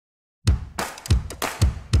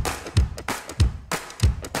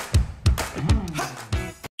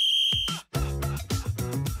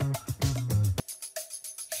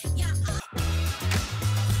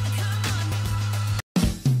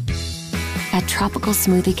At Tropical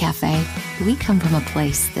Smoothie Cafe, we come from a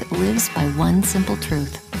place that lives by one simple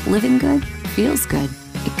truth. Living good feels good.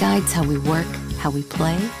 It guides how we work, how we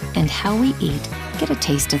play, and how we eat. Get a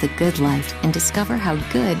taste of the good life and discover how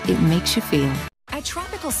good it makes you feel. At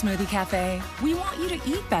Tropical Smoothie Cafe, we want you to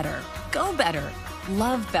eat better, go better,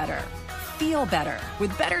 love better, feel better,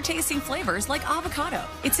 with better tasting flavors like avocado.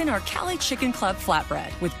 It's in our Cali Chicken Club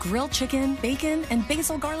flatbread with grilled chicken, bacon, and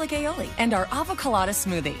basil garlic aioli, and our avocado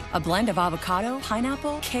smoothie, a blend of avocado,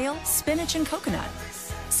 pineapple, kale, spinach, and coconut.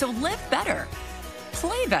 So live better,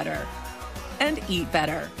 play better, and eat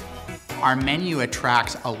better. Our menu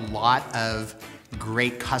attracts a lot of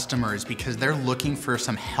great customers because they're looking for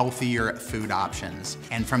some healthier food options.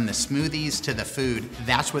 And from the smoothies to the food,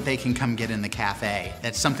 that's what they can come get in the cafe.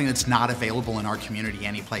 That's something that's not available in our community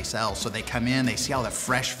anyplace else. So they come in, they see all the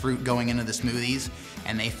fresh fruit going into the smoothies,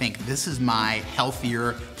 and they think, this is my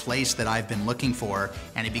healthier place that I've been looking for,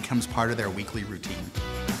 and it becomes part of their weekly routine.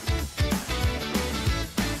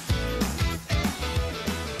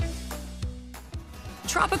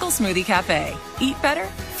 Tropical Smoothie Cafe. Eat better,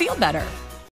 feel better.